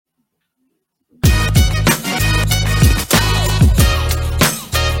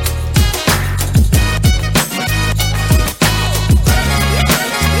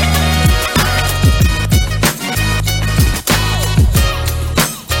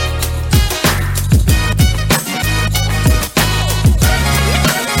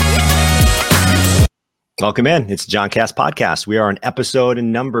Welcome in. It's the John Cast Podcast. We are on episode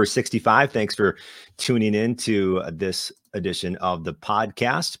number 65. Thanks for tuning in to this edition of the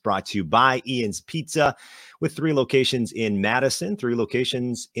podcast, brought to you by Ian's Pizza, with 3 locations in Madison, 3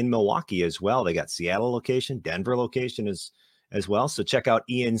 locations in Milwaukee as well. They got Seattle location, Denver location as well. So check out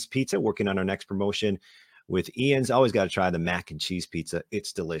Ian's Pizza, working on our next promotion with Ian's. Always got to try the mac and cheese pizza.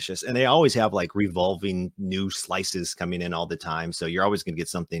 It's delicious. And they always have like revolving new slices coming in all the time. So you're always going to get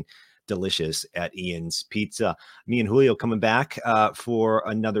something delicious at Ian's Pizza. Me and Julio coming back for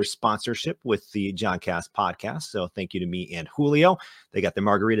another sponsorship with the John Cast Podcast. So thank you to me and Julio. They got the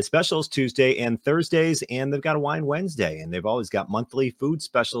margarita specials Tuesday and Thursdays, and they've got a wine Wednesday, and they've always got monthly food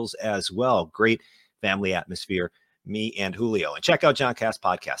specials as well. Great family atmosphere, me and Julio. And check out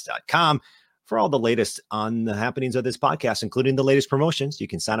johncastpodcast.com for all the latest on the happenings of this podcast, including the latest promotions. You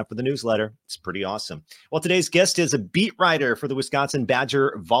can sign up for the newsletter. It's pretty awesome. Well, today's guest is a beat writer for the Wisconsin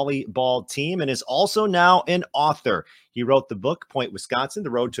Badger volleyball team and is also now an author. He wrote the book, Point Wisconsin, The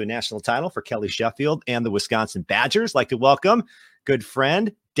Road to a National Title for Kelly Sheffield and the Wisconsin Badgers. I'd like to welcome good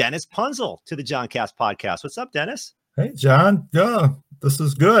friend Dennis Punzel to the John Cast Podcast. What's up, Dennis? Hey, John. Yeah, this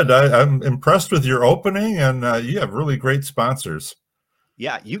is good. I'm impressed with your opening, and you have really great sponsors.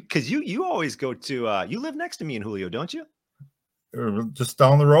 Yeah, you always go to you live next to me and Julio, don't you? Just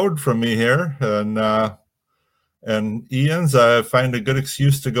down the road from me here, and Ian's. I find a good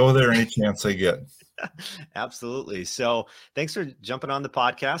excuse to go there any chance I get. Absolutely. So, thanks for jumping on the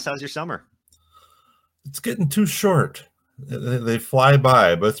podcast. How's your summer? It's getting too short. They fly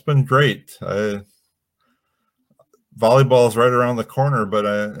by, but it's been great. Volleyball's right around the corner,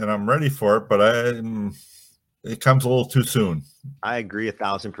 and I'm ready for it. But it comes a little too soon. I agree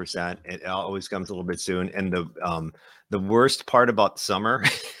 1,000%. It always comes a little bit soon. And the worst part about summer,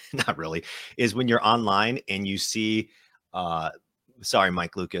 not really, is when you're online and you see,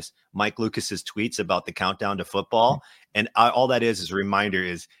 Mike Lucas's tweets about the countdown to football. And all that is a reminder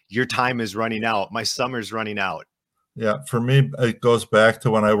is your time is running out. My summer's running out. Yeah, for me, it goes back to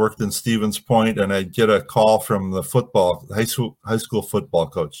when I worked in Stevens Point, and I'd get a call from the high school football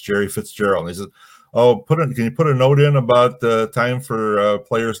coach, Jerry Fitzgerald. And he said, "Oh, can you put a note in about the time for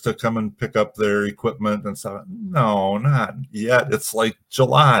players to come and pick up their equipment and stuff?" No, not yet. It's like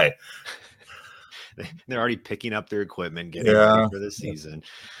July. They're already picking up their equipment, getting ready for the season.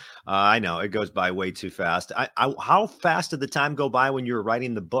 I know it goes by way too fast. How fast did the time go by when you were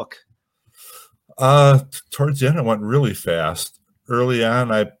writing the book? Towards the end, it went really fast. Early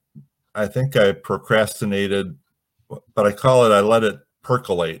on, I think I procrastinated, but I let it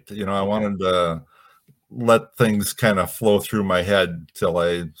percolate. I wanted to let things kind of flow through my head till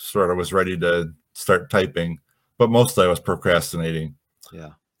I sort of was ready to start typing, but mostly I was procrastinating.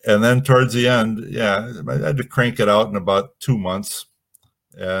 Yeah. And then towards the end, I had to crank it out in about 2 months,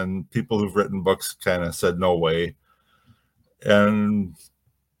 and people who've written books kind of said, no way. And,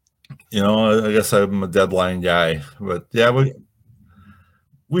 I guess I'm a deadline guy, but yeah,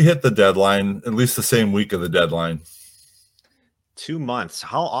 we hit the deadline, at least the same week of the deadline. 2 months.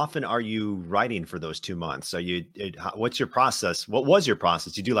 How often are you writing for those 2 months? What's your process? What was your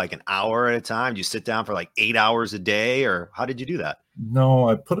process? You do like an hour at a time? Do you sit down for like 8 hours a day, or how did you do that? No,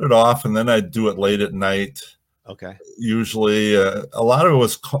 I put it off, and then I'd do it late at night. Okay. Usually a lot of it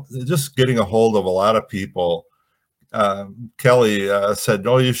was just getting a hold of a lot of people. Kelly said,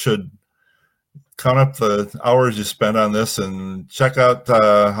 "No, you should count up the hours you spent on this and check out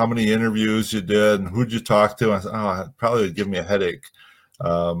how many interviews you did and who'd you talk to." I said, "Oh, it probably would give me a headache."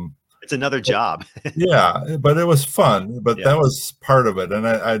 It's another job. Yeah, but it was fun. But that was part of it, and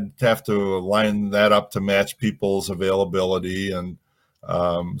I'd have to line that up to match people's availability, and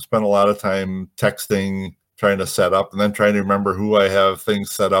spend a lot of time texting, trying to set up, and then trying to remember who I have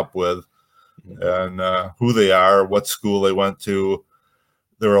things set up with, and who they are, what school they went to.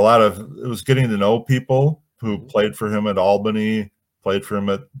 There were it was getting to know people who played for him at Albany, played for him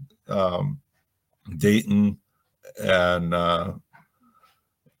at Dayton, and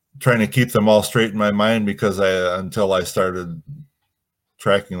trying to keep them all straight in my mind, because until I started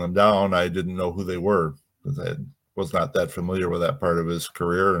tracking them down, I didn't know who they were, because I was not that familiar with that part of his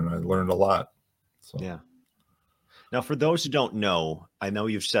career, and I learned a lot. So. Yeah. Now, for those who don't know, I know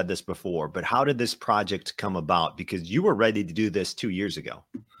you've said this before, but how did this project come about? Because you were ready to do this 2 years ago.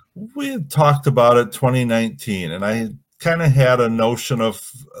 We had talked about it 2019, and I kind of had a notion of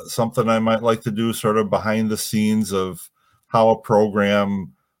something I might like to do sort of behind the scenes of how a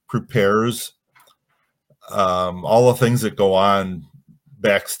program prepares, all the things that go on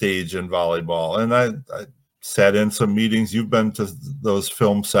backstage in volleyball. And I sat in some meetings. You've been to those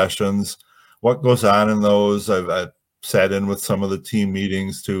film sessions. What goes on in those? I've sat in with some of the team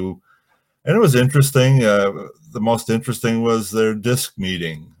meetings to And it was interesting. The most interesting was their disc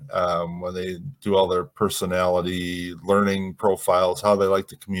meeting, when they do all their personality learning profiles, how they like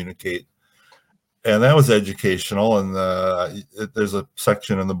to communicate. And that was educational. And there's a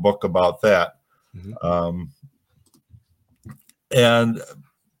section in the book about that. And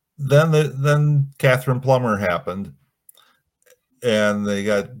then Catherine Plummer happened, and they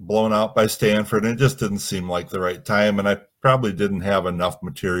got blown out by Stanford. And it just didn't seem like the right time. And I probably didn't have enough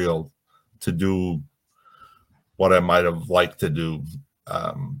material to do what I might have liked to do.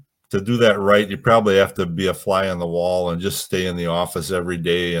 To do that right, you probably have to be a fly on the wall and just stay in the office every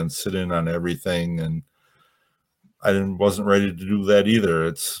day and sit in on everything. And I wasn't ready to do that either.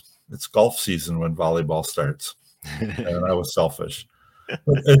 It's golf season when volleyball starts, and I was selfish.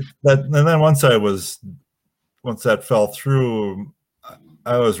 And then once that fell through,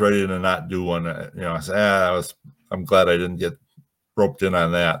 I was ready to not do one. I said, I'm glad I didn't get roped in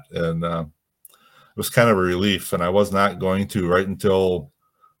on that. And it was kind of a relief. And I was not going to right until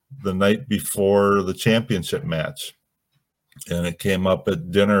the night before the championship match. And it came up at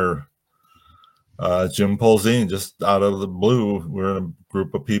dinner. Jim Polzin, just out of the blue, we're in a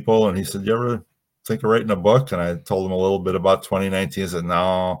group of people, and he said, "You ever think of writing a book?" And I told him a little bit about 2019. He said,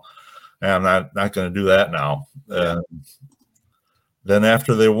 "No, I'm not going to do that now." Then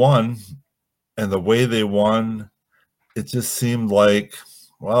after they won, and the way they won, it just seemed like,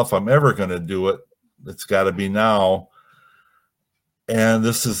 well, if I'm ever going to do it, it's got to be now. And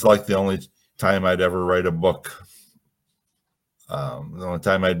this is like the only time I'd ever write a book. The only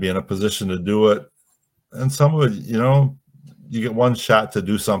time I'd be in a position to do it. And some of it, you get one shot to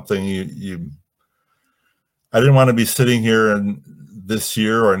do something. I didn't want to be sitting here and this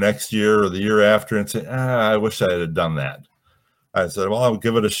year or next year or the year after and say, I wish I had done that. I said, well, I'll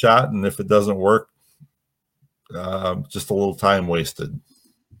give it a shot. And if it doesn't work, just a little time wasted.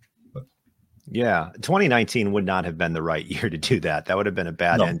 Yeah. 2019 would not have been the right year to do that. That would have been a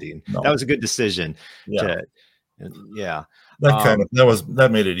bad ending. No. That was a good decision. That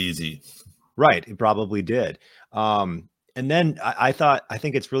made it easy. Right. It probably did. And then I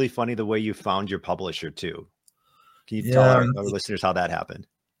think it's really funny the way you found your publisher too. Can you tell our listeners how that happened?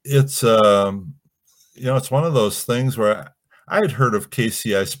 It's, it's one of those things where I had heard of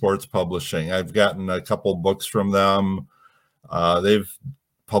KCI Sports Publishing. I've gotten a couple books from them. They've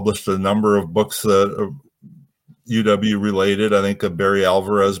published a number of books that are UW related. I think a Barry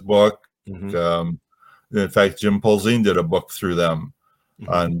Alvarez book. In fact, Jim Polzin did a book through them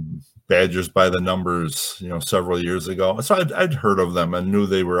on Badgers by the Numbers, several years ago. So I'd heard of them and knew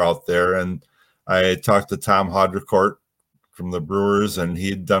they were out there. And I talked to Tom Haudricourt from the Brewers, and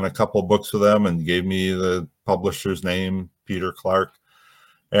he'd done a couple books with them and gave me the publisher's name, Peter Clark.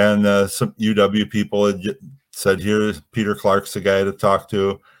 And some UW people had said, "Here's Peter Clark's the guy to talk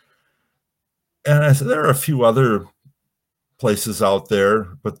to." And I said, there are a few other places out there,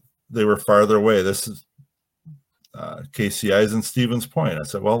 but they were farther away. This is KCI's in Stevens Point. I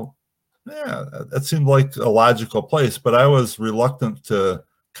said, well, yeah, that seemed like a logical place, but I was reluctant to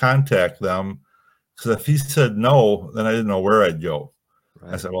contact them because if he said no, then I didn't know where I'd go.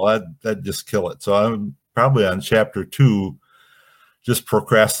 Right. I said, well, that'd just kill it. So I'm probably on chapter 2, just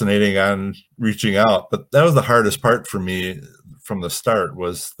procrastinating on reaching out. But that was the hardest part for me from the start.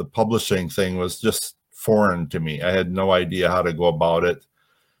 Was the publishing thing was just foreign to me. I had no idea how to go about it,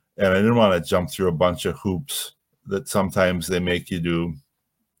 and I didn't want to jump through a bunch of hoops that sometimes they make you do.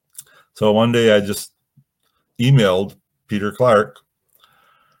 So one day I just emailed Peter Clark,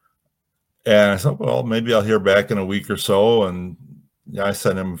 and I thought, well, maybe I'll hear back in a week or so. And I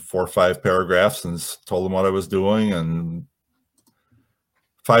sent him 4 or 5 paragraphs and told him what I was doing. And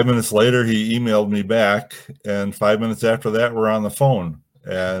 5 minutes later, he emailed me back. And 5 minutes after that, we're on the phone.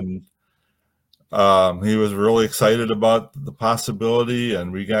 And he was really excited about the possibility,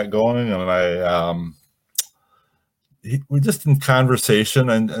 and we got going. And we just in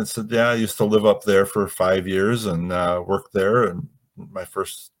conversation and said, yeah, I used to live up there for 5 years and worked there, and my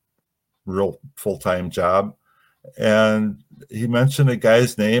first real full-time job. And he mentioned a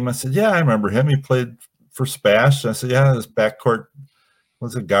guy's name. I said, yeah, I remember him. He played for Spash. I said, yeah, his backcourt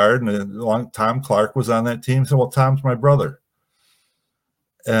was a guard, and Tom Clark was on that team. I said, well, Tom's my brother.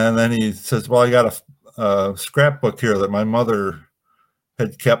 And then he says, well, I got a scrapbook here that my mother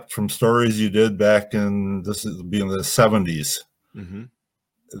had kept from stories you did back in, this is being the 70s,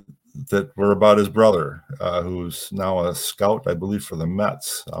 that were about his brother, who's now a scout, I believe, for the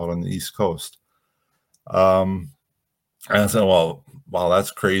Mets out on the East Coast. And I said, well, wow,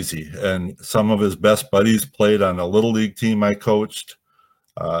 that's crazy. And some of his best buddies played on a little league team I coached.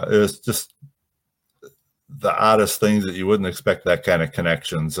 It was just the oddest things that you wouldn't expect, that kind of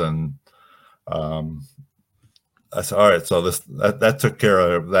connections. And I said, all right, so that took care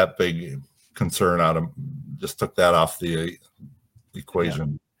of that big concern just took that off the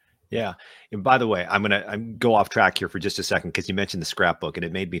equation. Yeah. And by the way, I'm go off track here for just a second because you mentioned the scrapbook and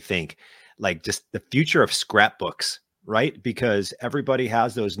it made me think like just the future of scrapbooks, right? Because everybody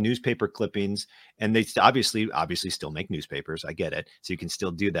has those newspaper clippings and they obviously still make newspapers. I get it. So you can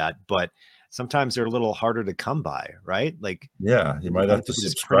still do that, but sometimes they're a little harder to come by, right? Like, yeah, you might have to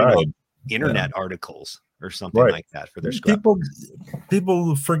just printing subscribe. like internet articles or something Right. like that for their scrapbooks.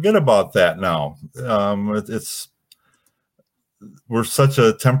 People forget about that now. We're such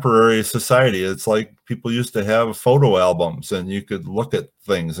a temporary society. It's like people used to have photo albums and you could look at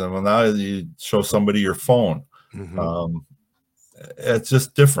things, and now you show somebody your phone. It's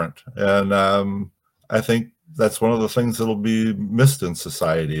just different. And I think that's one of the things that'll be missed in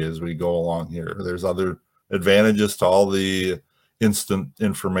society as we go along here. There's other advantages to all the instant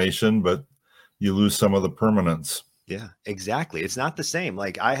information, but you lose some of the permanence. Yeah, exactly. It's not the same.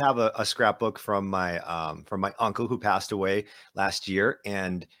 Like I have a scrapbook from my uncle who passed away last year,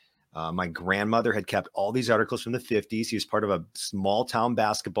 and my grandmother had kept all these articles from the 50s. He was part of a small town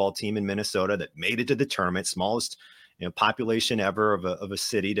basketball team in Minnesota that made it to the tournament, smallest population ever of a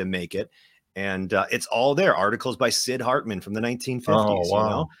city to make it, and it's all there. Articles by Sid Hartman from the 1950s. Oh, wow. You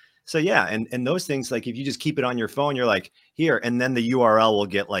know. So yeah, and those things, like if you just keep it on your phone, you're like here, and then the URL will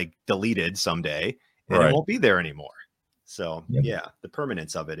get like deleted someday, and it won't be there anymore. So yeah, the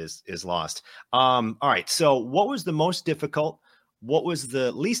permanence of it is lost. All right. So what was the most difficult? What was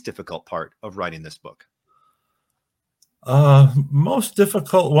the least difficult part of writing this book? Most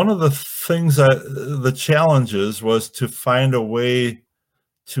difficult. One of the things the challenges was to find a way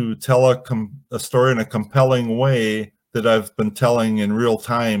to tell a story in a compelling way that I've been telling in real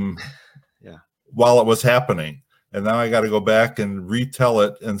time while it was happening. And now I got to go back and retell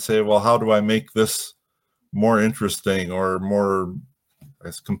it and say, well, how do I make this more interesting or more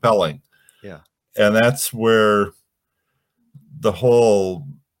compelling? Yeah. And that's where the whole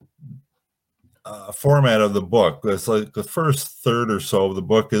format of the book, it's like the first third or so of the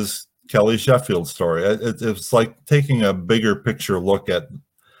book is Kelly Sheffield's story. It's like taking a bigger picture look at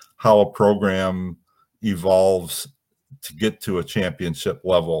how a program evolves to get to a championship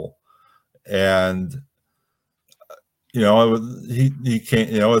level. And he can't,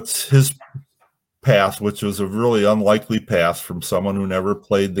 it's his path, which was a really unlikely path from someone who never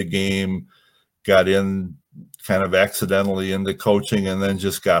played the game, got in kind of accidentally into coaching, and then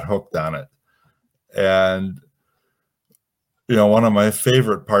just got hooked on it. And one of my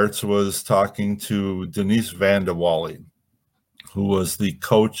favorite parts was talking to Denise Van de Walle, who was the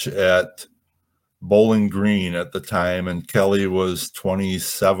coach at Bowling Green at the time, and Kelly was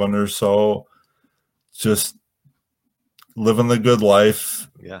 27 or so, just living the good life.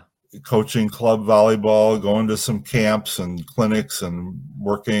 Yeah. Coaching club volleyball, going to some camps and clinics and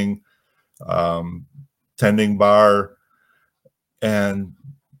working, tending bar. And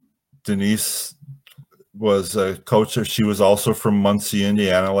Denise was a coach. She was also from Muncie,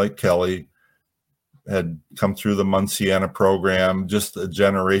 Indiana, like Kelly, had come through the Munciana program, just a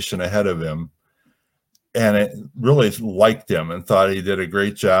generation ahead of him. And it really liked him and thought he did a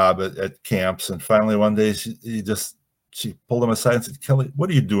great job at camps. And finally one day she pulled him aside and said, Kelly, what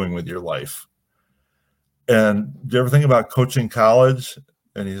are you doing with your life? And do you ever think about coaching college?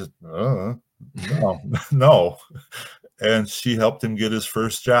 And he said, no. And she helped him get his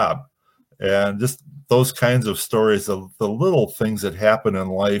first job. And just those kinds of stories, the little things that happen in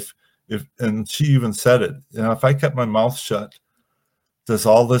life. And she even said it, if I kept my mouth shut, does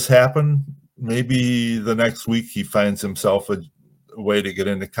all this happen? Maybe the next week he finds himself a way to get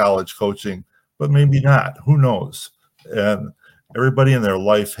into college coaching, but maybe not. Who knows? And everybody in their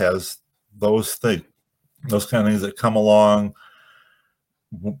life has those things, those kind of things that come along.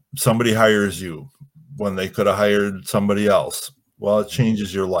 Somebody hires you when they could have hired somebody else. Well, it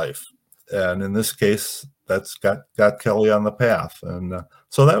changes your life. And in this case, that's got Kelly on the path. And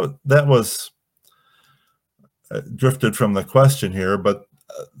so that was drifted from the question here, but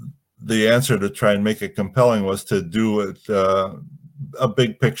the answer to try and make it compelling was to do it a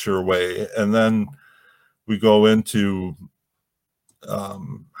big picture way. And then we go into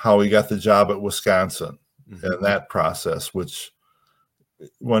how he got the job at Wisconsin and that process, which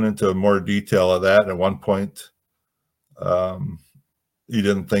went into more detail of that. At one point, he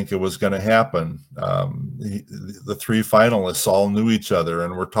didn't think it was going to happen. The three finalists all knew each other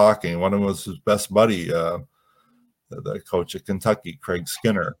and were talking. One of them was his best buddy, the coach at Kentucky, Craig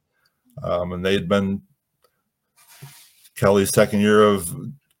Skinner. And they had been Kelly's second year of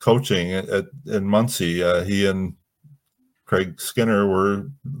coaching in Muncie. He and Craig Skinner were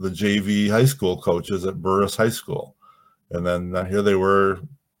the JV high school coaches at Burris High School. And then here they were,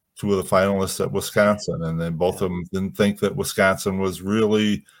 two of the finalists at Wisconsin. And then both of them didn't think that Wisconsin was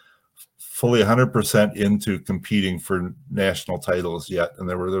really fully 100% into competing for national titles yet. And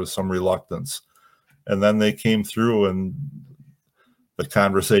there was some reluctance. And then they came through, and the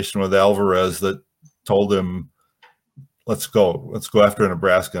conversation with Alvarez that told him, let's go after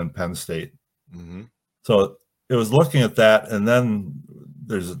Nebraska and Penn State. Mm-hmm. So it was looking at that. And then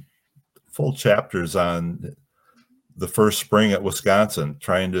there's full chapters on the first spring at Wisconsin,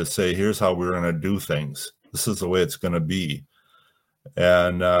 trying to say, here's how we're going to do things. This is the way it's going to be.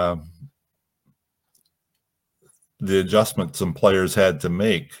 And the adjustments some players had to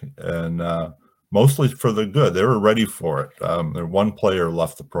make, and mostly for the good. They were ready for it. One player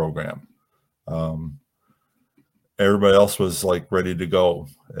left the program. Everybody else was like ready to go.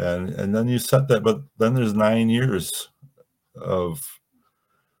 And then you set that, but then there's 9 years of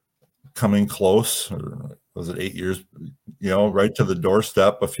coming close, or was it 8 years, right to the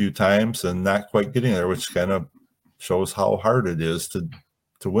doorstep a few times and not quite getting there, which kind of shows how hard it is to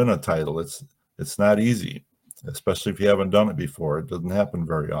win a title. It's not easy, especially if you haven't done it before. It doesn't happen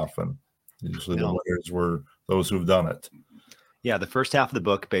very often. Usually the winners were those who've done it. Yeah, the first half of the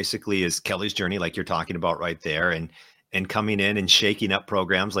book basically is Kelly's journey, like you're talking about right there, and coming in and shaking up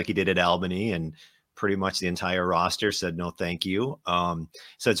programs like he did at Albany, and pretty much the entire roster said no thank you.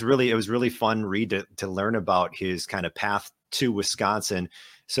 So it was really fun read to learn about his kind of path to Wisconsin.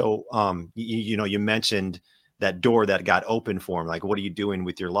 So you mentioned that door that got open for him, like, what are you doing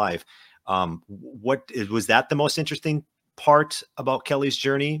with your life? Was that the most interesting part about Kelly's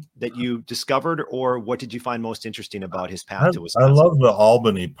journey that you discovered, or what did you find most interesting about his path to Wisconsin? I love the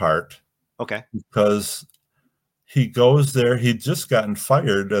Albany part. Okay. Because he goes there, he'd just gotten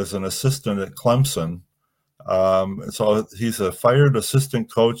fired as an assistant at Clemson. So he's a fired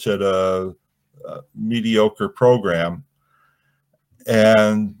assistant coach at a mediocre program,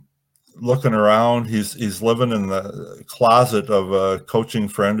 and looking around, he's living in the closet of a coaching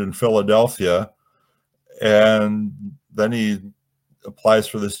friend in Philadelphia, and then he applies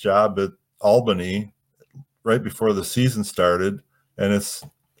for this job at Albany right before the season started, and it's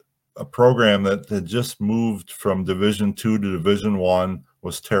a program that had just moved from Division II to Division I,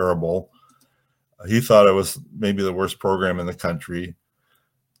 was terrible. He thought it was maybe the worst program in the country.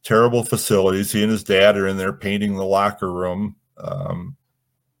 Terrible facilities. He and his dad are in there painting the locker room.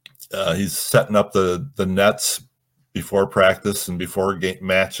 He's setting up the nets before practice and before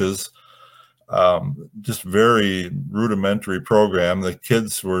matches. Just very rudimentary program. The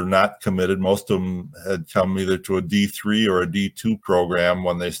kids were not committed. Most of them had come either to a D3 or a D2 program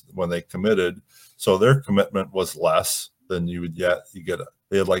when they committed. So their commitment was less than you would get.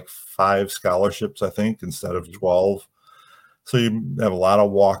 They had like 5 scholarships, I think, instead of 12. So you have a lot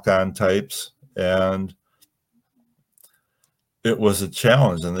of walk-on types, and it was a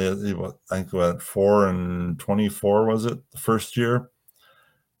challenge. And I think went 4-24, was it, the first year?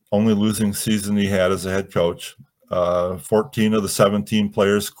 Only losing season he had as a head coach. 14 of the 17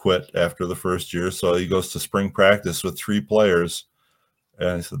 players quit after the first year. So he goes to spring practice with 3 players.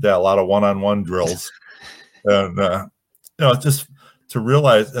 And he said, yeah, a lot of one-on-one drills. And, just to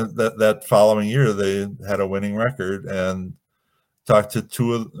realize that following year they had a winning record, and talked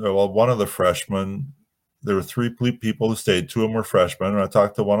to one of the freshmen. There were 3 people who stayed. 2 of them were freshmen. And I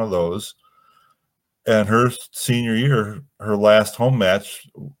talked to one of those. And her senior year, her last home match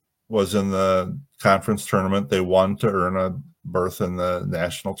was in the conference tournament. They won to earn a berth in the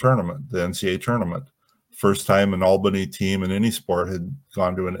national tournament, the NCAA tournament. First time an Albany team in any sport had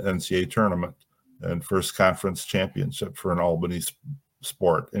gone to an NCAA tournament, and first conference championship for an Albany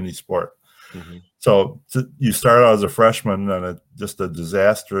sport, any sport. Mm-hmm. So you start out as a freshman on just a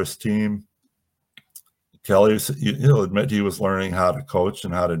disastrous team. Kelly, he'll admit he was learning how to coach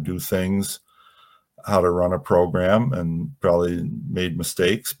and how to do things, how to run a program, and probably made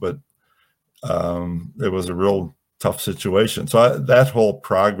mistakes, but it was a real tough situation. So that whole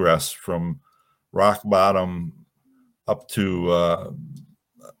progress from rock bottom up to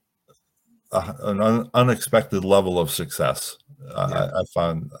an unexpected level of success, I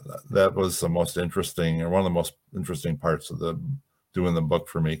found that was the most interesting, or one of the most interesting parts of doing the book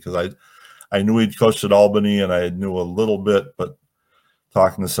for me, because I knew he'd coached at Albany, and I knew a little bit, but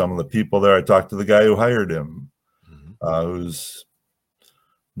talking to some of the people there, I talked to the guy who hired him, who's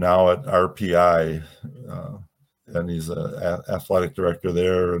now at RPI, and he's an athletic director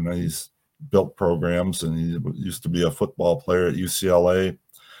there, and he's built programs, and he used to be a football player at UCLA.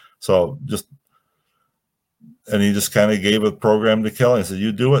 So and he just kind of gave a program to Kelly and said,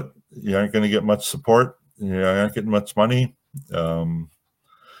 you do it. You aren't going to get much support. You aren't getting much money.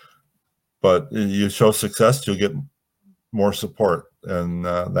 But you show success, you'll get more support, and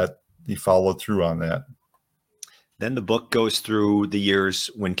that he followed through on that. Then the book goes through the years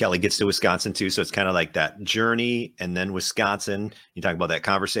when Kelly gets to Wisconsin too. So it's kind of like that journey, and then Wisconsin. You talk about that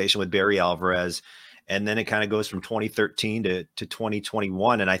conversation with Barry Alvarez, and then it kind of goes from 2013 to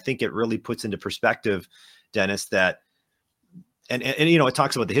 2021. And I think it really puts into perspective, Dennis, that and you know, it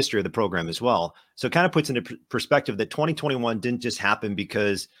talks about the history of the program as well. So it kind of puts into perspective that 2021 didn't just happen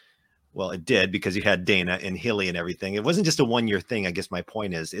because, well, it did because you had Dana and Hilly and everything. It wasn't just a 1 year thing. I guess my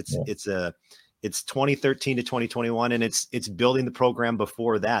point is it's 2013 to 2021, and it's building the program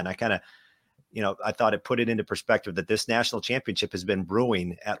before that. And I kind of, you know, I thought it put it into perspective that this national championship has been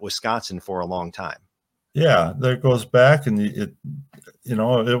brewing at Wisconsin for a long time. Yeah, there goes back, and it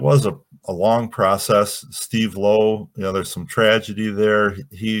was a long process. Steve Lowe, you know, there's some tragedy there.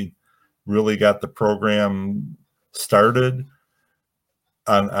 He really got the program started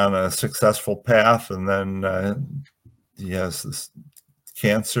on a successful path, and then he has this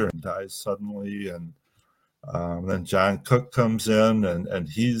cancer and dies suddenly, and then John Cook comes in, and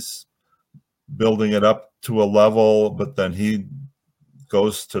he's building it up to a level, but then he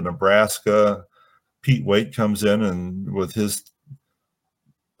goes to Nebraska. Pete Waite comes in, and with his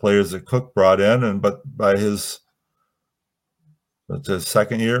players that Cook brought in, but by his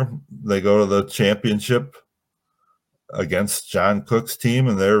second year, they go to the championship against John Cook's team,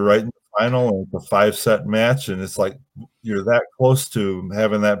 and they're right in the final, and it's a 5-set match, and it's like you're that close to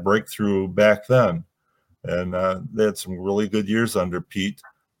having that breakthrough back then. And they had some really good years under Pete,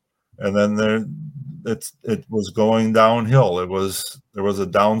 and then it was going downhill. There was a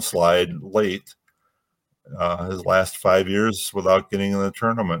downslide late. His last 5 years without getting in the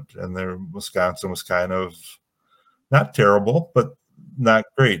tournament, and Wisconsin was kind of not terrible, but not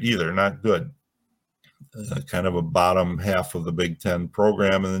great either, not good. Kind of a bottom half of the Big Ten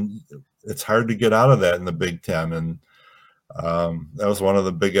program, and it's hard to get out of that in the Big Ten. And that was one of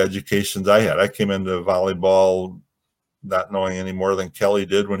the big educations I had. I came into volleyball not knowing any more than Kelly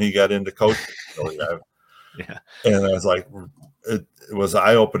did when he got into coaching. Yeah. And I was like, it was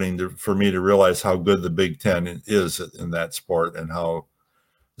eye-opening for me to realize how good the Big Ten is in that sport, and how,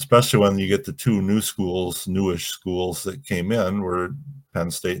 especially when you get the two newish schools that came in, where Penn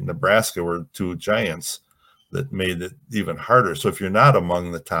State and Nebraska were two giants that made it even harder. So if you're not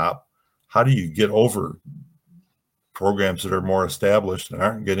among the top, how do you get over programs that are more established and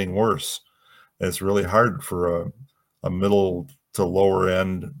aren't getting worse? And it's really hard for a middle to lower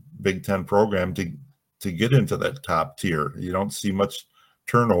end Big Ten program to get into that top tier. You don't see much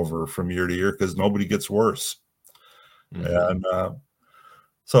turnover from year to year because nobody gets worse. Mm-hmm. And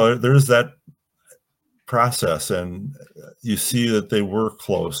so there's that process, and you see that they were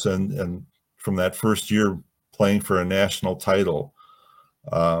close, and from that first year playing for a national title,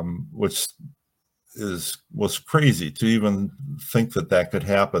 which was crazy to even think that could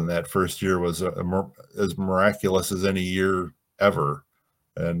happen. That first year was as miraculous as any year ever,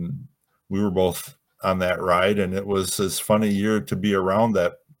 and we were both on that ride, and it was as fun a year to be around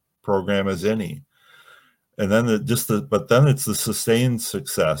that program as any. And then but then it's the sustained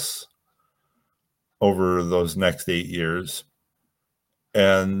success over those next 8 years,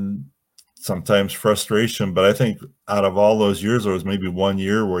 and sometimes frustration. But I think out of all those years, there was maybe 1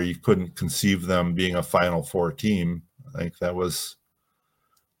 year where you couldn't conceive them being a Final Four team. I think that was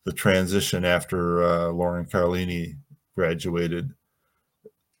the transition after Lauren Carlini graduated,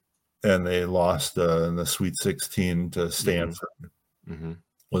 and they lost in the Sweet 16 to Stanford. Mm-hmm.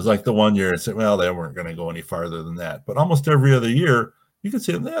 It was like the 1 year I said, well, they weren't going to go any farther than that. But almost every other year, you could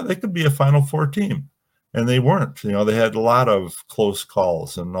say, yeah, they could be a Final Four team. And they weren't. You know, they had a lot of close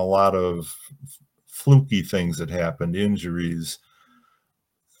calls and a lot of fluky things that happened, injuries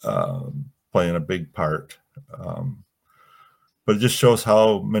playing a big part. But it just shows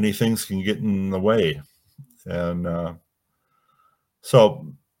how many things can get in the way. And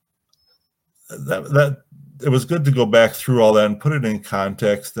so that it was good to go back through all that and put it in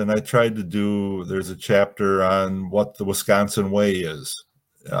context. And I tried to there's a chapter on what the Wisconsin way is.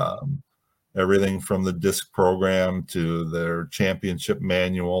 Everything from the DISC program to their championship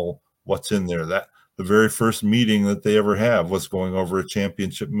manual, what's in there. That the very first meeting that they ever have was going over a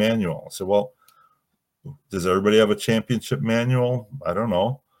championship manual. So, well, does everybody have a championship manual? I don't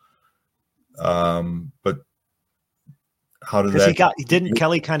know. But how did that? Didn't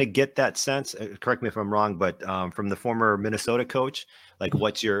Kelly kind of get that sense? Correct me if I'm wrong, but from the former Minnesota coach, like,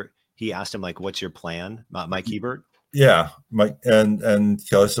 he asked him, like, what's your plan, Mike Hebert? Yeah, Mike, and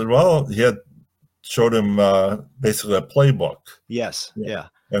Kelly said, well, he had showed him basically a playbook. Yes, yeah.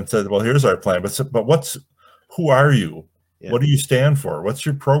 And said, well, here's our plan. But who are you? What do you stand for? What's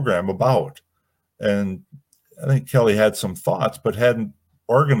your program about? And I think Kelly had some thoughts, but hadn't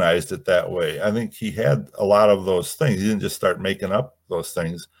organized it that way. I think he had a lot of those things. He didn't just start making up those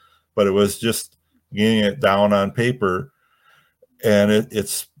things, but it was just getting it down on paper. And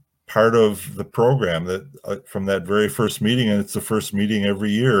it's part of the program that from that very first meeting, and it's the first meeting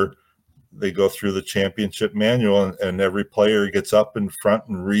every year, they go through the championship manual, and every player gets up in front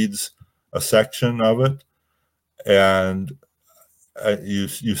and reads a section of it. And you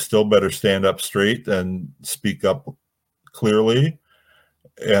still better stand up straight and speak up clearly.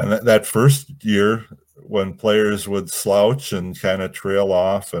 And that first year, when players would slouch and kind of trail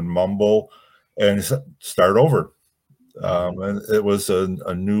off and mumble and start over, and it was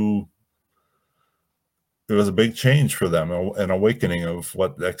a big change for them, an awakening of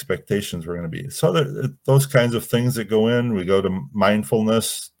what the expectations were going to be. So those kinds of things that go in. We go to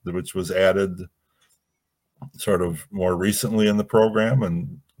mindfulness, which was added sort of more recently in the program,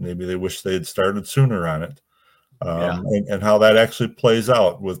 and maybe they wish they had started sooner on it. And how that actually plays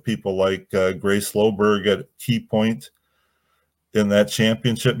out with people like Grace Loberg at key point in that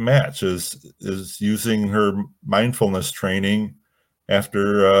championship match is using her mindfulness training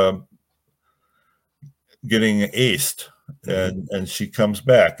after getting aced, and she comes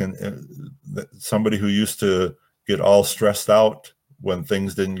back, and somebody who used to get all stressed out when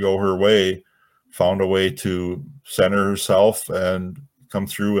things didn't go her way found a way to center herself and come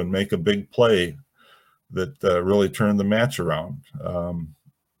through and make a big play that really turned the match around.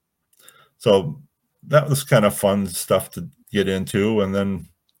 So that was kind of fun stuff to get into. And then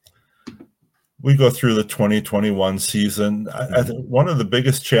we go through the 2021 season. I think one of the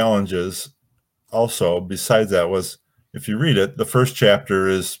biggest challenges also, besides that, was, if you read it, the first chapter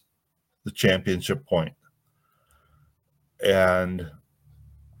is the championship point. And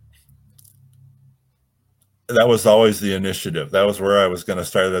that was always the initiative. That was where I was going to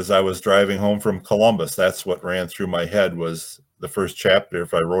start. As I was driving home from Columbus, that's what ran through my head, was the first chapter,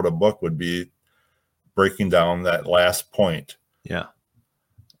 if I wrote a book, would be breaking down that last point. Yeah.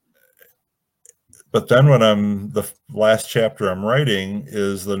 But then when the last chapter I'm writing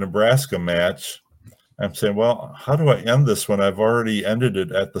is the Nebraska match, I'm saying, well, how do I end this when I've already ended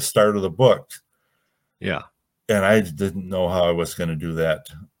it at the start of the book? Yeah. And I didn't know how I was going to do that.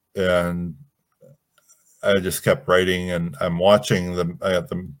 And I just kept writing, and I'm watching I have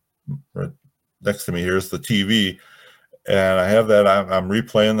them right next to me. Here's the TV, and I have that. I'm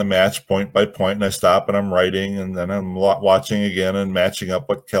replaying the match point by point, and I stop and I'm writing, and then I'm watching again and matching up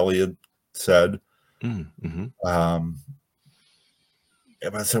what Kelly had said. Mm-hmm.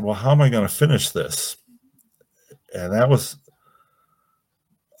 And I said, well, how am I going to finish this? And I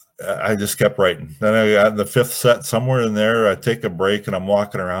just kept writing. Then I got the fifth set somewhere in there. I take a break and I'm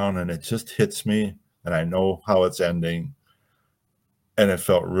walking around, and it just hits me, and I know how it's ending. And it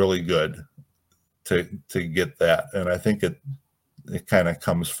felt really good to get that. And I think it kind of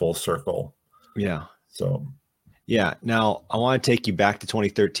comes full circle. Yeah. So, yeah. Now I want to take you back to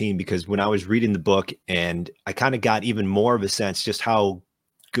 2013, because when I was reading the book, and I kind of got even more of a sense just how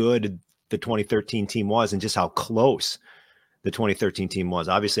good the 2013 team was, and just how close the 2013 team was.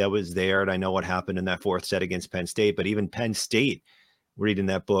 Obviously I was there, and I know what happened in that fourth set against Penn State, but even Penn State, reading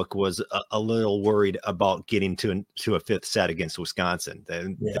that book, was a little worried about getting to a fifth set against Wisconsin.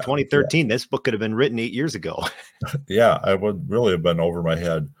 The 2013, this book could have been written 8 years ago. Yeah, I would really have been over my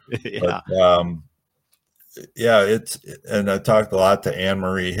head. Yeah. But, and I talked a lot to Anne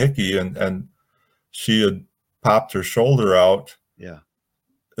Marie Hickey, and she had popped her shoulder out. Yeah.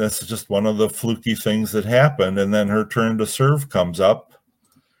 That's just one of the fluky things that happened. And then her turn to serve comes up,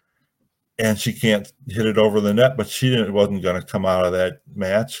 and she can't hit it over the net, but wasn't going to come out of that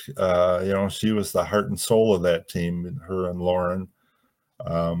match. She was the heart and soul of that team, her and Lauren.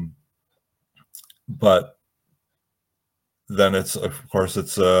 But then it's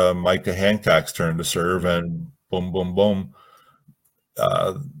Micah Hancock's turn to serve, and boom, boom, boom.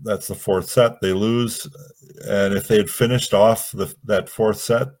 That's the fourth set. They lose. And if they had finished off that fourth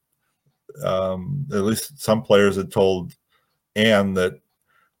set, at least some players had told Anne that,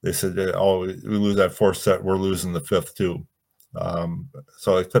 they said, oh, we lose that fourth set, we're losing the fifth too.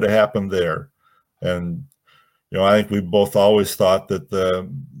 So it could have happened there. And, I think we both always thought that the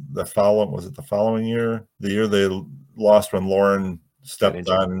following year, the year they lost when Lauren stepped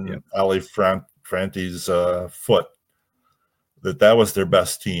on Ali Franti's foot, that was their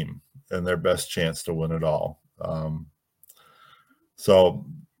best team and their best chance to win it all. So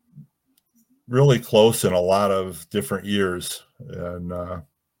really close in a lot of different years. And I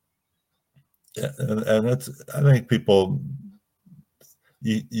think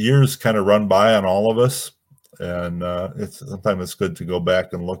years kind of run by on all of us. And sometimes it's good to go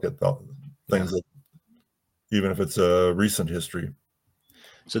back and look at the things that, even if it's a recent history.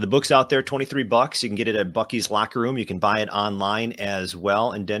 So the book's out there, $23. You can get it at Bucky's Locker Room. You can buy it online as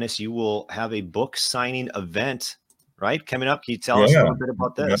well. And Dennis, you will have a book signing event, right, coming up. Can you tell us a little bit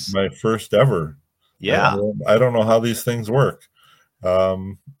about this? My first ever. Yeah. I don't know how these things work.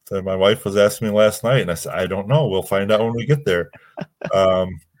 So my wife was asking me last night, and I said, I don't know. We'll find out when we get there.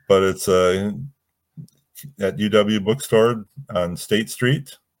 But it's at UW Bookstore on State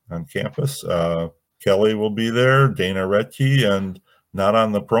Street on campus. Kelly will be there, Dana Retke, and not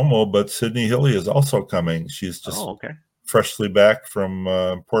on the promo, but Sydney Hilly is also coming. She's just freshly back from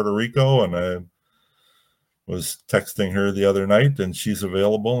Puerto Rico, and I was texting her the other night, and she's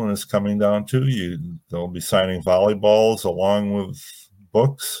available and is coming down too. They'll be signing volleyballs along with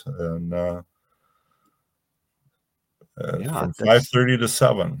books, and from 5:30 to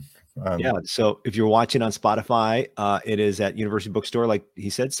 7. So if you're watching on Spotify, it is at University Bookstore, like he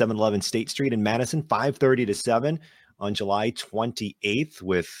said, 711 State Street in Madison, 5:30 to 7 on July 28th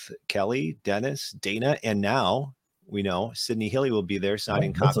with Kelly, Dennis, Dana, and now we know Sydney Hilly will be there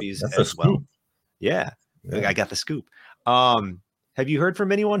signing copies as well. Yeah, I got the scoop. Have you heard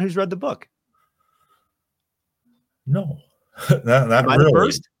from anyone who's read the book? No, not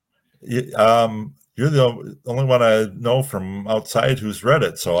really. You're the only one I know from outside who's read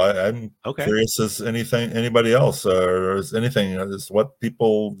it, so I'm curious as anybody else, or is anything is what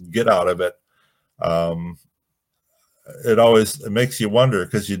people get out of it. It makes you wonder,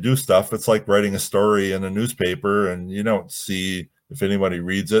 because you do stuff. It's like writing a story in a newspaper, and you don't see if anybody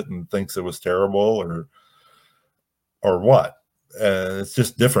reads it and thinks it was terrible or what. It's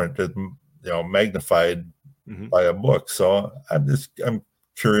just different, magnified by a book. So I'm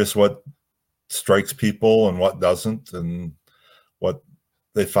curious what strikes people and what doesn't, and what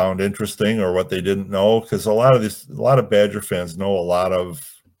they found interesting or what they didn't know, because a lot of Badger fans know a lot of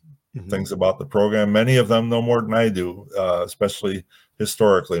things about the program. Many of them know more than I do, especially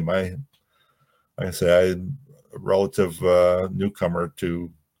historically. I'm a relative newcomer to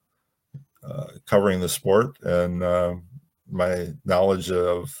covering the sport, and my knowledge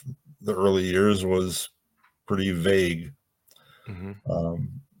of the early years was pretty vague.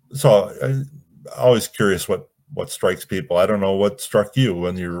 So I'm always curious what strikes people. I don't know what struck you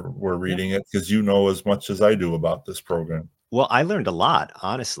when you were reading it, because you know as much as I do about this program. Well, I learned a lot,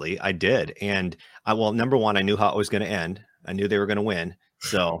 honestly. I did. And number one, I knew how it was going to end. I knew they were going to win.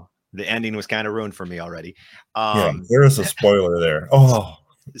 So the ending was kind of ruined for me already. There is a spoiler there. Oh,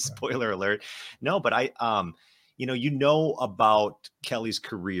 spoiler alert. No, but you know about Kelly's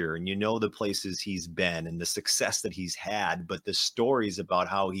career, and you know the places he's been and the success that he's had, but the stories about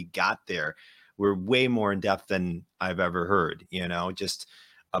how he got there were way more in depth than I've ever heard, just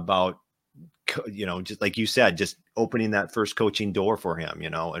about, just like you said, just opening that first coaching door for him,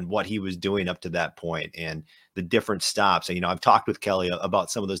 and what he was doing up to that point, and the different stops. And, I've talked with Kelly about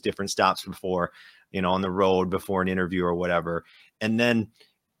some of those different stops before, on the road before an interview or whatever. And then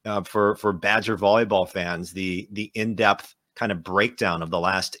for Badger volleyball fans, the in-depth kind of breakdown of the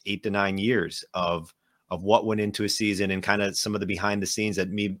last 8 to 9 years of what went into a season, and kind of some of the behind the scenes that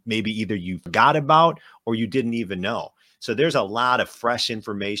maybe either you forgot about or you didn't even know. So there's a lot of fresh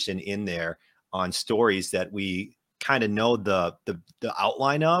information in there on stories that we kind of know the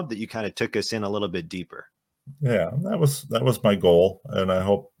outline of, that you kind of took us in a little bit deeper. Yeah, that was my goal, and I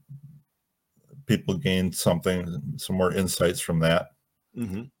hope people gained some more insights from that.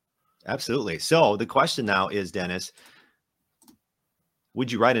 Absolutely. So the question now is, Dennis,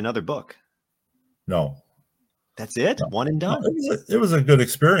 would you write another book? No. That's it? No. One and done? It was a good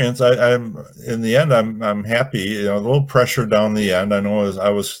experience. I'm in the end, I'm happy. A little pressure down the end. I know I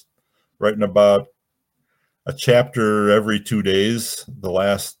was writing about a chapter every 2 days the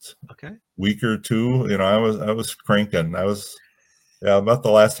last week or two. I was cranking. About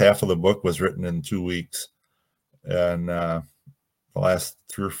the last half of the book was written in 2 weeks, and the last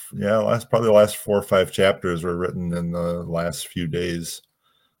probably the last 4 or 5 chapters were written in the last few days.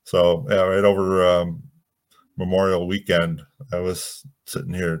 So right over Memorial weekend, I was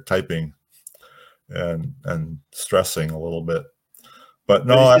sitting here typing and stressing a little bit. But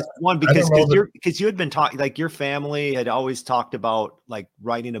no, because you had been talking, like your family had always talked about like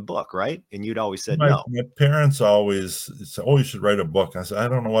writing a book, right? And you'd always said no. My parents always said, "Oh, you should write a book." I said, "I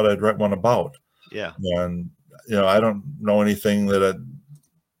don't know what I'd write one about." Yeah, and I don't know anything that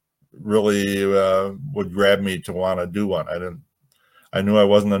really would grab me to want to do one. I knew I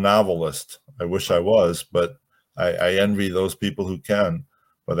wasn't a novelist. I wish I was, but I envy those people who can.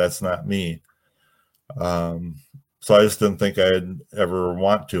 But that's not me. So I just didn't think I'd ever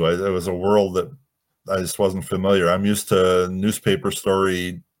want to. It was a world that I just wasn't familiar. I'm used to newspaper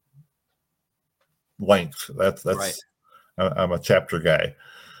story length. That's Right. I'm a chapter guy,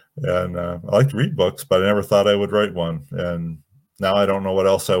 and I like to read books, but I never thought I would write one. And now I don't know what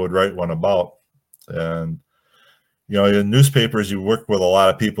else I would write one about. And in newspapers, you work with a lot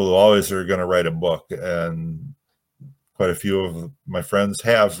of people who always are going to write a book, and quite a few of my friends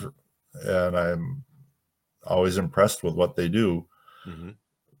have, and I'm always impressed with what they do. Mm-hmm.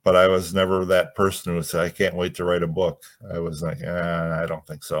 But I was never that person who said, I can't wait to write a book. I was like, I don't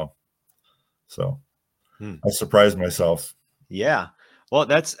think so. So I surprised myself. Yeah. Well,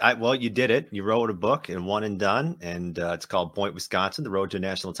 you did it. You wrote a book and one and done. And it's called Point Wisconsin, the road to a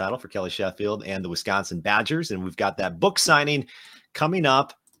national title for Kelly Sheffield and the Wisconsin Badgers. And we've got that book signing coming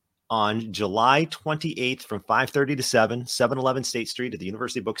up on July 28th from 5:30 to 711 State Street at the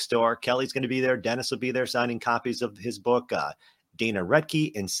University Bookstore. Kelly's going to be there. Dennis will be there signing copies of his book. Dana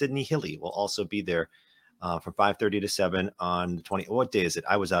Redke and Sydney Hilly will also be there from 5:30 to 7 on the 20th. What day is it?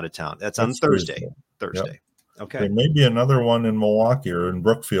 I was out of town. That's on Thursday. Yep. Okay. There may be another one in Milwaukee or in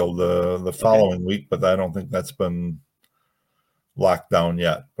Brookfield the following week, but I don't think that's been locked down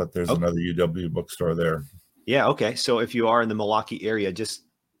yet. But there's another UW bookstore there. Yeah. Okay. So if you are in the Milwaukee area, just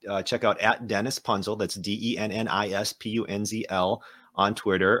check out at Dennis Punzel. That's DENNISPUNZL on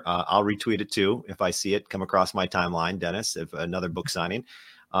Twitter. I'll retweet it too if I see it come across my timeline, Dennis, if another book signing.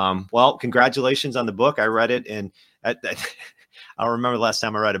 Well, congratulations on the book. I read it, and I don't remember the last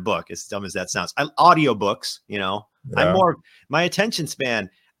time I read a book, as dumb as that sounds. Audiobooks, I'm more, my attention span,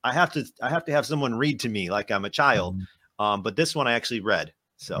 I have to have someone read to me like I'm a child. But this one I actually read.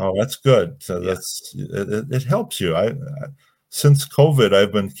 So that's good. So it helps you. Since COVID,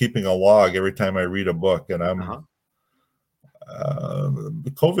 I've been keeping a log every time I read a book, and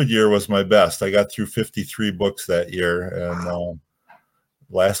the COVID year was my best. I got through 53 books that year, and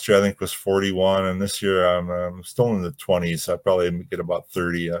last year I think was 41, and this year I'm still in the 20s. I probably get about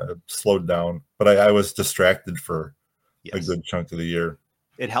 30. Slowed down, but I was distracted for a good chunk of the year.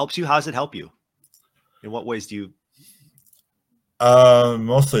 It helps you. How does it help you? In what ways do you?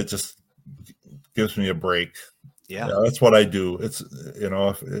 Mostly it just gives me a break. Yeah, that's what I do. It's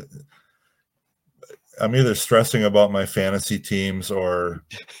I'm either stressing about my fantasy teams or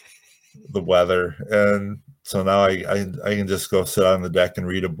the weather, and so now I can just go sit on the deck and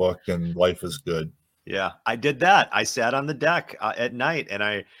read a book, and life is good. Yeah, I did that. I sat on the deck at night, and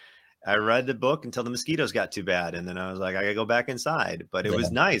I read the book until the mosquitoes got too bad, and then I was like, I gotta go back inside. But it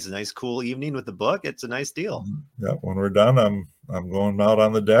was nice, a nice cool evening with the book. It's a nice deal. Yeah, when we're done, I'm going out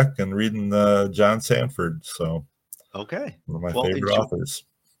on the deck and reading John Sanford. So okay, one of my favorite authors.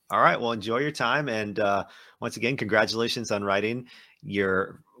 All right, well, enjoy your time, and once again, congratulations on writing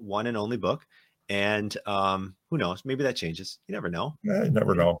your one and only book. And who knows? Maybe that changes. You never know. Yeah, you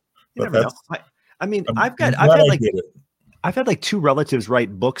never know. You never know. I mean, I've had like two relatives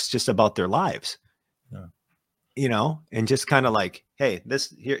write books just about their lives. Yeah. And just kind of like, hey,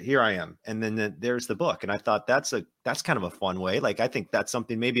 here I am, and then there's the book. And I thought that's kind of a fun way. Like, I think that's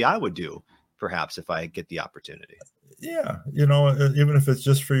something maybe I would do, perhaps, if I get the opportunity. Yeah, even if it's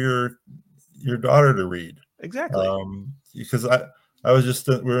just for your daughter to read. Exactly. Because I was just,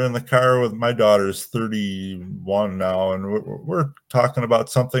 we were in the car with my daughter's 31 now, and we're talking about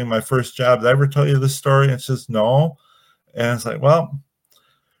something, my first job. Did I ever tell you this story? And she says, no. And it's like, well,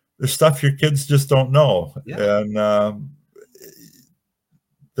 there's stuff your kids just don't know. Yeah. And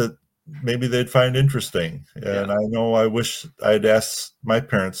that maybe they'd find interesting. And I know I wish I'd asked my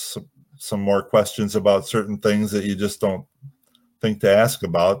parents some more questions about certain things that you just don't think to ask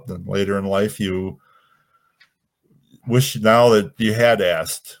about. And later in life, you wish now that you had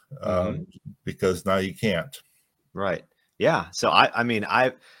asked, because now you can't. Right. Yeah. So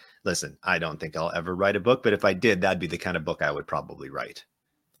listen, I don't think I'll ever write a book, but if I did, that'd be the kind of book I would probably write.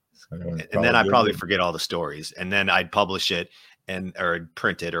 And then I'd probably forget all the stories, and then I'd publish it or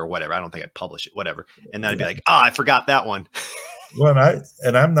print it or whatever. I don't think I'd publish it, whatever. And then I'd be like, I forgot that one. Well, I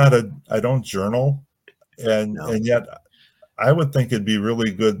don't journal, and yet I would think it'd be a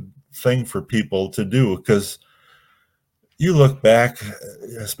really good thing for people to do, because you look back,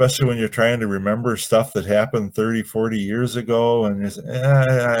 especially when you're trying to remember stuff that happened 30, 40 years ago, and you say,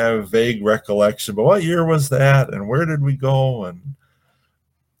 I have a vague recollection, but what year was that, and where did we go? And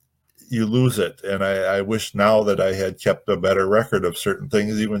you lose it. And I wish now that I had kept a better record of certain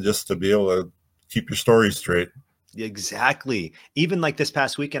things, even just to be able to keep your story straight. Exactly. Even like this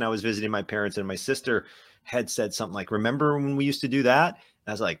past weekend, I was visiting my parents, and my sister had said something like, remember when we used to do that? And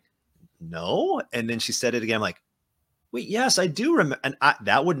I was like, no. And then she said it again. I'm like, wait, yes, I do remember. And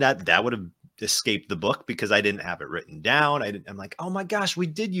that would have escaped the book because I didn't have it written down. I'm like, oh my gosh, we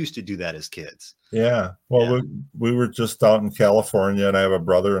did used to do that as kids. Yeah. Well, Yeah. we were just out in California, and I have a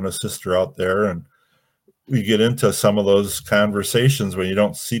brother and a sister out there, and we get into some of those conversations when you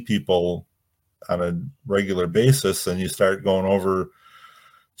don't see people on a regular basis, and you start going over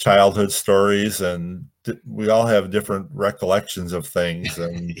childhood stories, and we all have different recollections of things.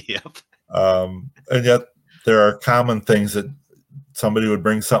 And Yep. And yet there are common things that somebody would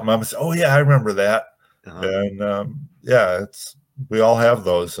bring something up and say, oh yeah, I remember that. And yeah, we all have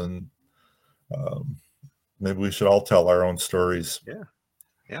those, and maybe we should all tell our own stories.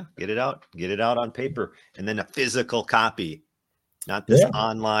 Yeah, get it out on paper, and then a physical copy, not this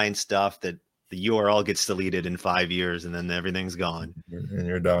online stuff that the URL gets deleted in 5 years and then everything's gone and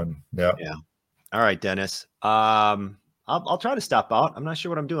you're done. Yeah. All right, Dennis. I'll try to stop out. I'm not sure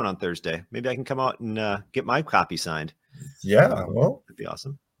what I'm doing on Thursday. Maybe I can come out and get my copy signed. Yeah, well, that'd be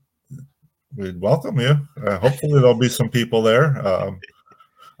awesome. We'd welcome you. Hopefully there'll be some people there.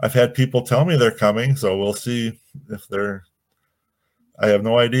 I've had people tell me they're coming, so we'll see if they're. I have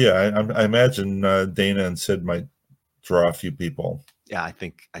no idea. I imagine Dana and Sid might draw a few people. Yeah, I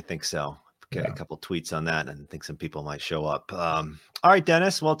think so. Get a couple tweets on that, and I think some people might show up. All right,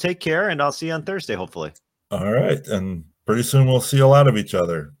 Dennis. Well, take care, and I'll see you on Thursday, hopefully. All right, and pretty soon we'll see a lot of each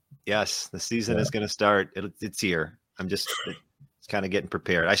other. Yes, the season is going to start. It's here. I'm just kind of getting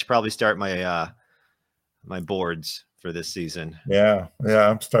prepared. I should probably start my my boards for this season. Yeah,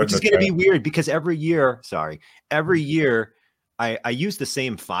 I'm starting. Which is going to be weird because every year I use the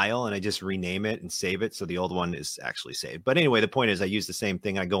same file and I just rename it and save it. So the old one is actually saved. But anyway, the point is I use the same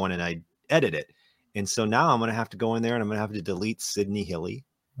thing. I go in and I edit it. And so now I'm going to have to go in there and I'm going to have to delete Sydney Hilly.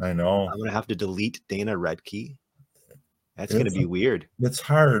 I know. I'm going to have to delete Dana Redke. That's going to be weird. It's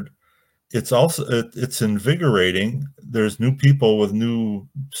hard. It's also, it's invigorating. There's new people with new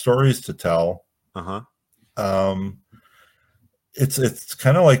stories to tell. It's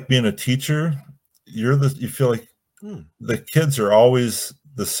kind of like being a teacher. You feel like the kids are always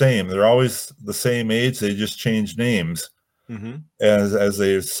the same. They're always the same age. They just change names as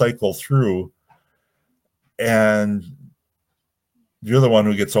they cycle through. And you're the one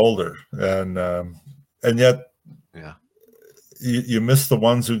who gets older. And yet you miss the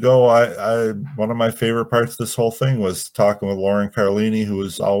ones who go. One of my favorite parts of this whole thing was talking with Lauren Carlini, who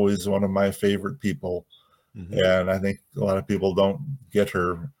is always one of my favorite people. And I think a lot of people don't get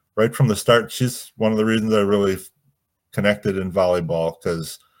her right from the start. She's one of the reasons I really connected in volleyball,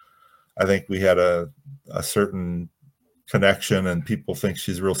 because I think we had a certain connection, and people think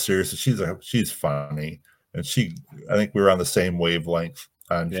she's real serious. She's funny, and I think we were on the same wavelength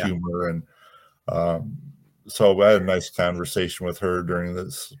on humor, and so I had a nice conversation with her during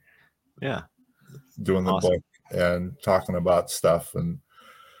this, doing the book and talking about stuff.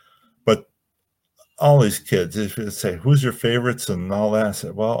 But all these kids, if you say, who's your favorites and all that, I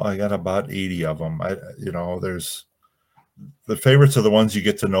said, well, I got about 80 of them. There's the favorites are the ones you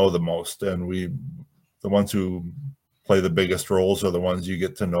get to know the most. And the ones who play the biggest roles are the ones you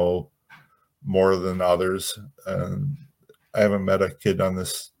get to know more than others. And I haven't met a kid in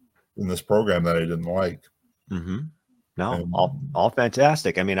this program that I didn't like. No, all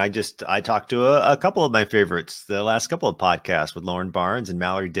fantastic. I mean, I talked to a couple of my favorites the last couple of podcasts with Lauren Barnes and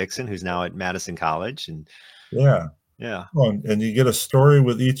Mallory Dixon, who's now at Madison College. And well, and you get a story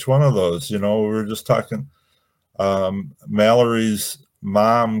with each one of those. We were just talking. Mallory's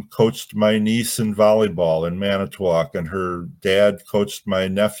mom coached my niece in volleyball in Manitowoc, and her dad coached my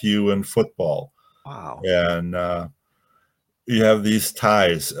nephew in football. Wow. And you have these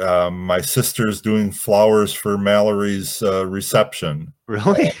ties. My sister's doing flowers for Mallory's reception.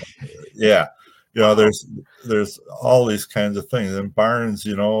 Really? Yeah. There's all these kinds of things. And Barnes,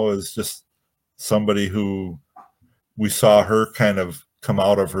 is just somebody who we saw her kind of come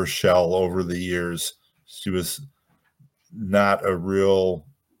out of her shell over the years. She was not a real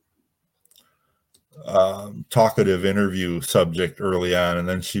talkative interview subject early on, and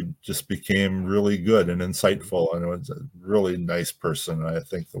then she just became really good and insightful, and was a really nice person. I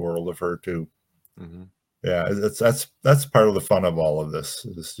think the world of her too. Yeah, that's part of the fun of all of this,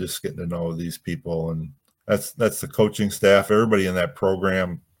 is just getting to know these people, and that's the coaching staff, everybody in that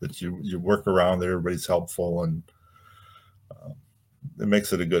program that you work around. Everybody's helpful, and it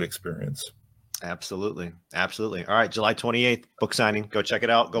makes it a good experience. Absolutely. All right, July 28th, book signing. Go check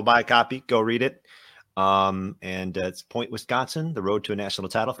it out. Go buy a copy. Go read it. And it's Point, Wisconsin, the road to a national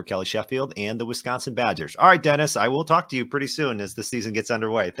title for Kelly Sheffield and the Wisconsin Badgers. All right, Dennis, I will talk to you pretty soon as the season gets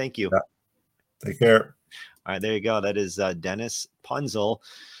underway. Thank you. Take care. All right, there you go. That is Dennis Punzel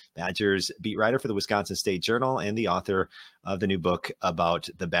Badgers beat writer for the Wisconsin State Journal and the author of the new book about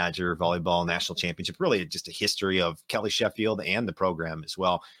the Badger Volleyball National Championship. Really just a history of Kelly Sheffield and the program as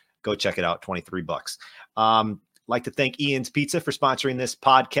well. Go check it out, $23. Like to thank Ian's Pizza for sponsoring this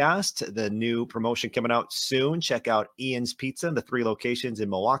podcast. The new promotion coming out soon. Check out Ian's Pizza, the 3 locations in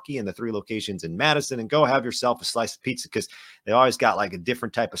Milwaukee and the 3 locations in Madison, and go have yourself a slice of pizza, because they always got like a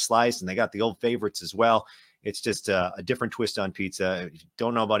different type of slice, and they got the old favorites as well. It's just a different twist on pizza. If you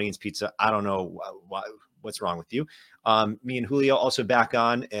don't know about Ian's Pizza, I don't know what's wrong with you. Me and Julio also back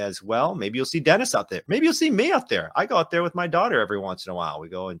on as well. Maybe you'll see Dennis out there. Maybe you'll see me out there. I go out there with my daughter every once in a while. We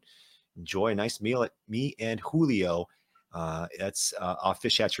go and enjoy a nice meal at me and Julio. That's off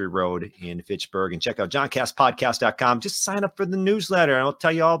Fish Hatchery Road in Fitchburg. And check out johncastpodcast.com. Just sign up for the newsletter, and I'll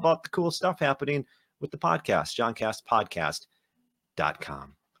tell you all about the cool stuff happening with the podcast,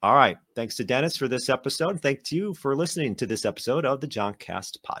 johncastpodcast.com. All right. Thanks to Dennis for this episode. Thanks to you for listening to this episode of the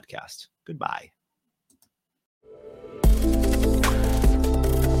Johncast Podcast. Goodbye.